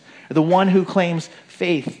sins. The one who claims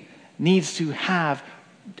faith needs to have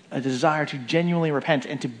a desire to genuinely repent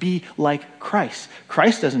and to be like Christ.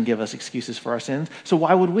 Christ doesn't give us excuses for our sins, so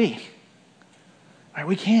why would we? Right?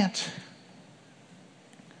 We can't.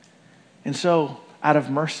 And so, out of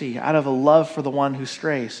mercy, out of a love for the one who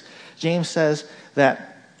strays, James says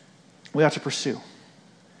that we ought to pursue.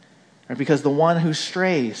 Right? Because the one who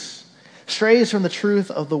strays from the truth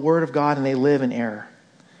of the word of God, and they live in error.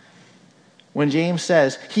 When James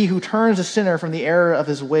says, he who turns a sinner from the error of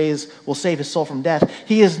his ways will save his soul from death,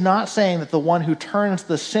 he is not saying that the one who turns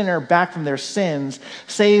the sinner back from their sins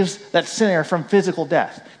saves that sinner from physical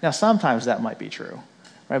death. Now, sometimes that might be true,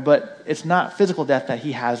 right? But it's not physical death that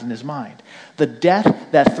he has in his mind. The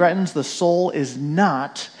death that threatens the soul is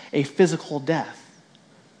not a physical death,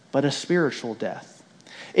 but a spiritual death.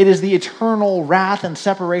 It is the eternal wrath and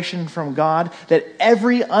separation from God that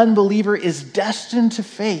every unbeliever is destined to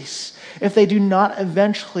face if they do not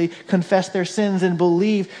eventually confess their sins and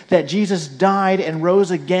believe that Jesus died and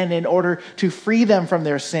rose again in order to free them from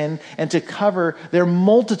their sin and to cover their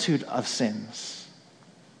multitude of sins.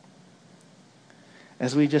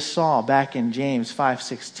 As we just saw back in James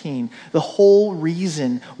 5:16, the whole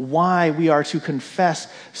reason why we are to confess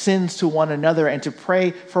sins to one another and to pray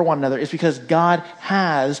for one another is because God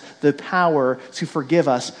has the power to forgive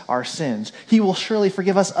us our sins. He will surely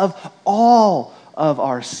forgive us of all of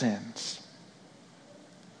our sins.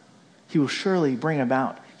 He will surely bring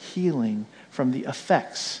about healing from the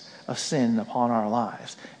effects of sin upon our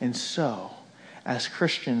lives. And so, as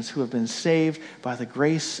Christians who have been saved by the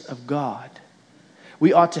grace of God,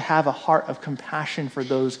 we ought to have a heart of compassion for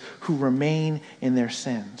those who remain in their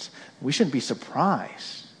sins. We shouldn't be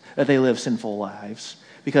surprised that they live sinful lives,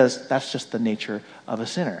 because that's just the nature of a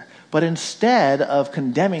sinner. But instead of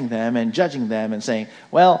condemning them and judging them and saying,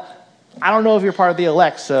 well, I don't know if you're part of the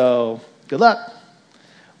elect, so good luck,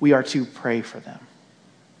 we are to pray for them.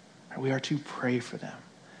 We are to pray for them.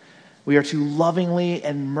 We are to lovingly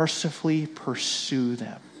and mercifully pursue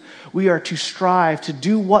them. We are to strive to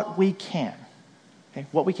do what we can,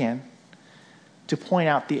 to point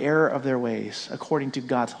out the error of their ways according to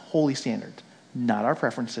God's holy standard, not our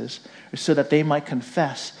preferences, so that they might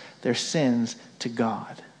confess their sins to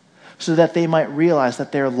God, so that they might realize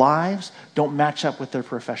that their lives don't match up with their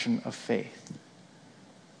profession of faith.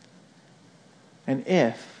 And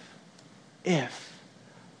if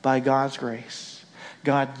by God's grace,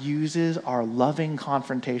 God uses our loving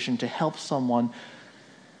confrontation to help someone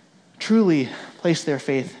truly place their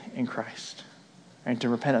faith in Christ and to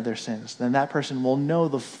repent of their sins, then that person will know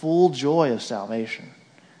the full joy of salvation.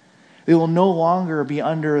 They will no longer be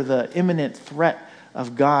under the imminent threat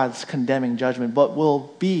of God's condemning judgment, but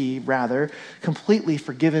will be, rather, completely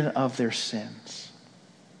forgiven of their sins.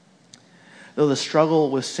 Though the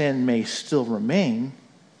struggle with sin may still remain,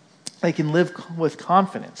 they can live with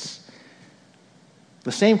confidence.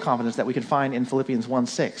 The same confidence that we can find in Philippians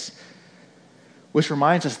 1:6, which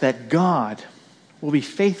reminds us that God will be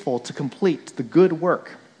faithful to complete the good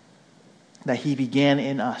work that he began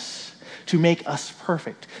in us, to make us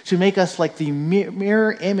perfect, to make us like the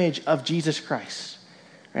mirror image of Jesus Christ.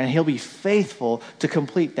 And he'll be faithful to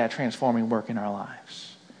complete that transforming work in our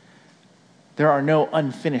lives. There are no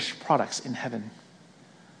unfinished products in heaven.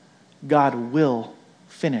 God will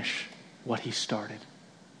finish what he started.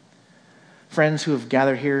 Friends who have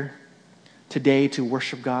gathered here today to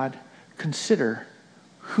worship God, consider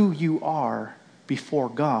who you are before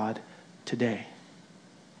God today.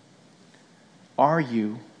 Are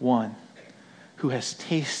you one who has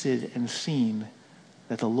tasted and seen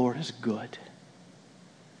that the Lord is good?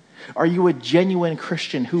 Are you a genuine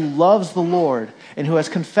Christian who loves the Lord and who has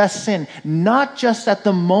confessed sin, not just at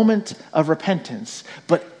the moment of repentance,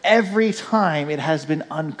 but every time it has been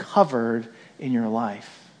uncovered in your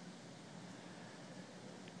life?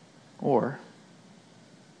 Or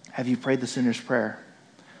have you prayed the sinner's prayer,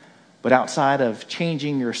 but outside of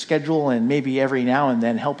changing your schedule and maybe every now and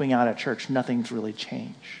then helping out at church, nothing's really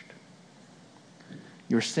changed?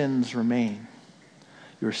 Your sins remain.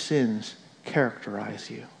 Your sins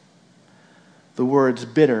characterize you. The words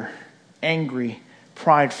bitter, angry,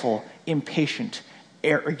 prideful, impatient,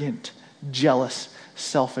 arrogant, jealous,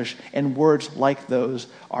 selfish, and words like those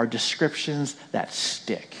are descriptions that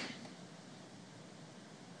stick.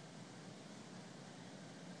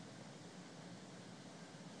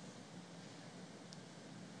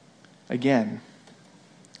 Again,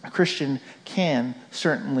 a Christian can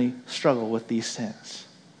certainly struggle with these sins,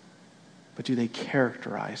 but do they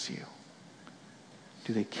characterize you?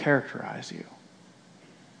 Do they characterize you?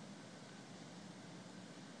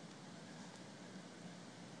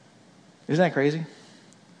 Isn't that crazy?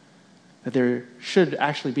 That there should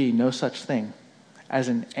actually be no such thing as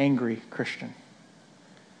an angry Christian.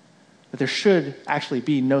 That there should actually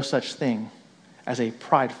be no such thing as a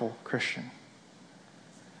prideful Christian.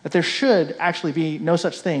 That there should actually be no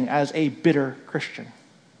such thing as a bitter Christian,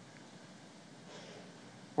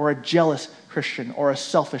 or a jealous Christian, or a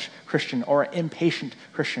selfish Christian, or an impatient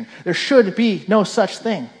Christian. There should be no such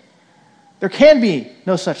thing. There can be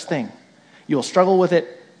no such thing. You will struggle with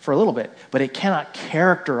it for a little bit, but it cannot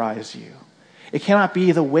characterize you. It cannot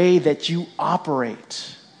be the way that you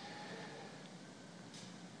operate.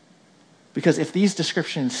 Because if these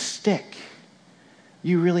descriptions stick,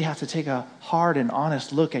 you really have to take a hard and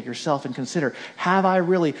honest look at yourself and consider, have I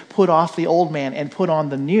really put off the old man and put on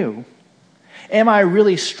the new? Am I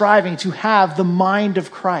really striving to have the mind of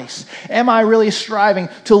Christ? Am I really striving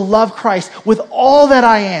to love Christ with all that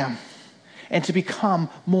I am and to become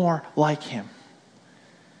more like him?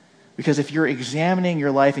 Because if you're examining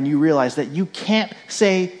your life and you realize that you can't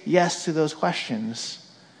say yes to those questions,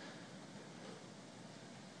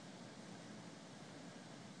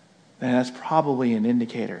 then that's probably an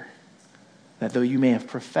indicator that though you may have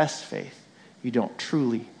professed faith, you don't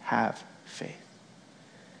truly have faith.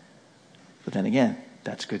 But then again,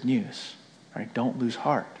 that's good news, right? Don't lose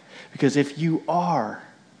heart. Because if you are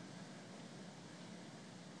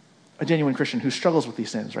a genuine Christian who struggles with these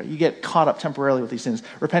sins, right? You get caught up temporarily with these sins.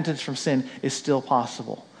 Repentance from sin is still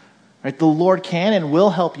possible, right? The Lord can and will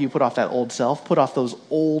help you put off that old self, put off those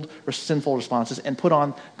old or sinful responses, and put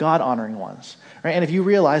on God-honoring ones, right? And if you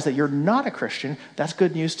realize that you're not a Christian, that's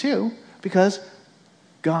good news too, because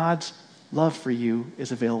God's love for you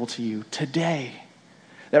is available to you today.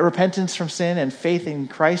 That repentance from sin and faith in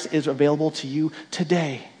Christ is available to you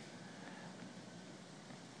today.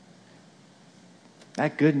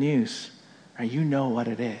 That good news, right? You know what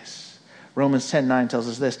it is. Romans 10:9 tells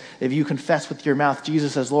us this: if you confess with your mouth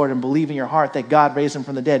Jesus as Lord and believe in your heart that God raised him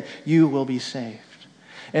from the dead, you will be saved.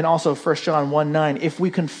 And also 1 John 1:9, if we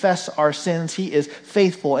confess our sins, he is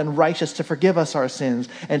faithful and righteous to forgive us our sins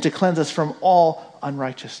and to cleanse us from all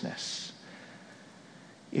unrighteousness.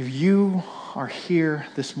 If you are here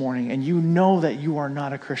this morning and you know that you are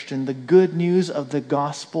not a Christian, the good news of the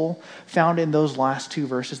gospel found in those last two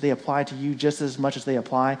verses, they apply to you just as much as they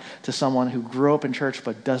apply to someone who grew up in church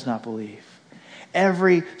but does not believe.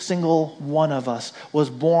 Every single one of us was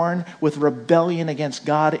born with rebellion against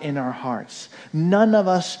God in our hearts. None of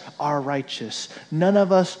us are righteous. None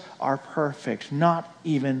of us are perfect, not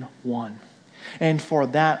even one. And for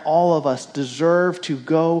that, all of us deserve to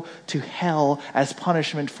go to hell as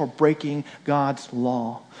punishment for breaking God's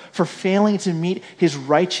law, for failing to meet his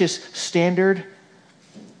righteous standard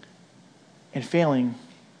and failing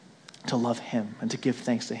to love him and to give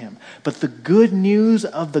thanks to him. But the good news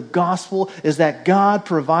of the gospel is that God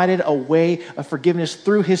provided a way of forgiveness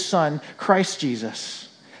through his Son, Christ Jesus,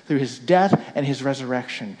 through his death and his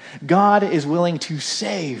resurrection. God is willing to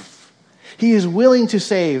save. He is willing to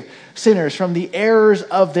save sinners from the errors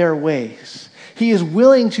of their ways. He is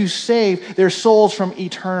willing to save their souls from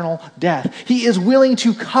eternal death. He is willing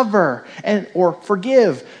to cover or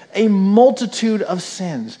forgive a multitude of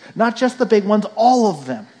sins, not just the big ones, all of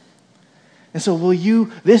them. And so will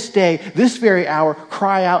you this day, this very hour,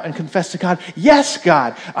 cry out and confess to God, yes,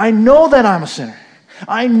 God, I know that I'm a sinner.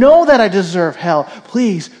 I know that I deserve hell.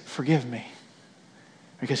 Please forgive me.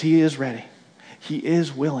 Because he is ready. He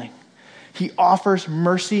is willing. He offers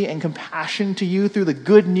mercy and compassion to you through the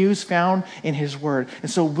good news found in his word. And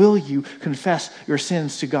so will you confess your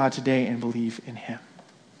sins to God today and believe in him?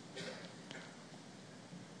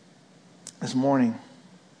 This morning,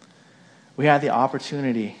 we had the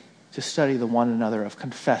opportunity to study the one another of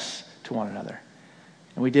confess to one another.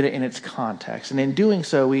 And we did it in its context. And in doing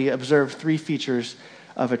so, we observed three features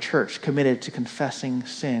of a church committed to confessing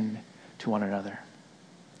sin to one another.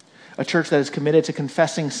 A church that is committed to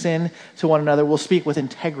confessing sin to one another will speak with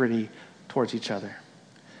integrity towards each other.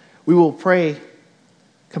 We will pray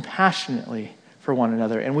compassionately for one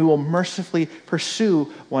another, and we will mercifully pursue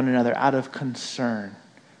one another out of concern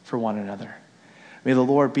for one another. May the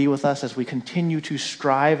Lord be with us as we continue to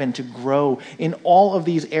strive and to grow in all of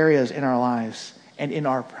these areas in our lives and in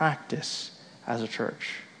our practice as a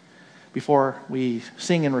church. Before we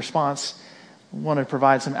sing in response, I want to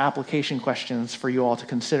provide some application questions for you all to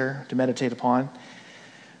consider, to meditate upon.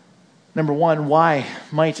 Number one, why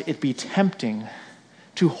might it be tempting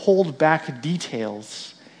to hold back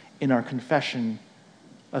details in our confession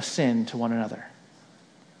of sin to one another?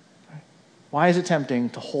 Why is it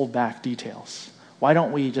tempting to hold back details? Why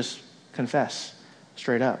don't we just confess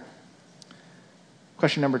straight up?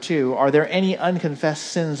 Question number two, are there any unconfessed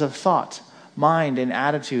sins of thought, mind and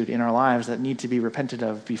attitude in our lives that need to be repented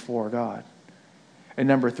of before God? And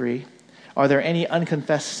number 3, are there any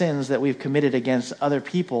unconfessed sins that we've committed against other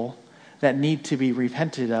people that need to be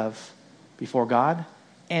repented of before God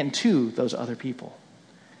and to those other people?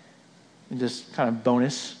 And just kind of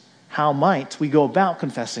bonus, how might we go about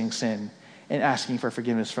confessing sin and asking for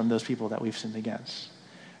forgiveness from those people that we've sinned against?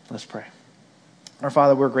 Let's pray. Our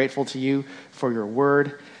Father, we're grateful to you for your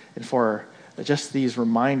word and for just these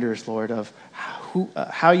reminders, Lord, of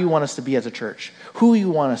how you want us to be as a church, who you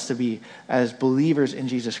want us to be as believers in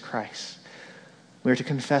Jesus Christ. We are to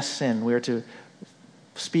confess sin. We are to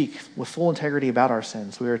speak with full integrity about our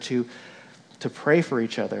sins. We are to pray for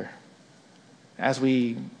each other as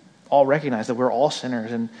we all recognize that we're all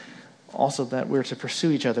sinners, and also that we're to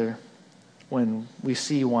pursue each other when we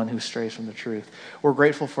see one who strays from the truth. We're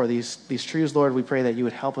grateful for these truths, Lord. We pray that you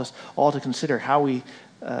would help us all to consider how we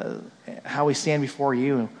stand before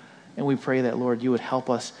you, and we pray that, Lord, you would help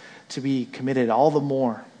us to be committed all the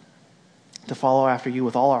more to follow after you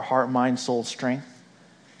with all our heart, mind, soul, strength.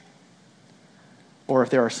 Or if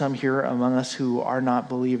there are some here among us who are not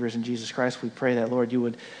believers in Jesus Christ, we pray that, Lord, you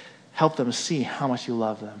would help them see how much you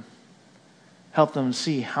love them. Help them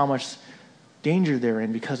see how much danger they're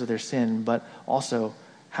in because of their sin, but also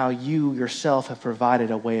how you yourself have provided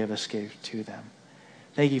a way of escape to them.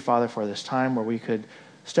 Thank you, Father, for this time where we could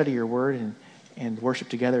study your word and worship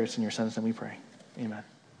together. It's in your Son's name we pray. Amen.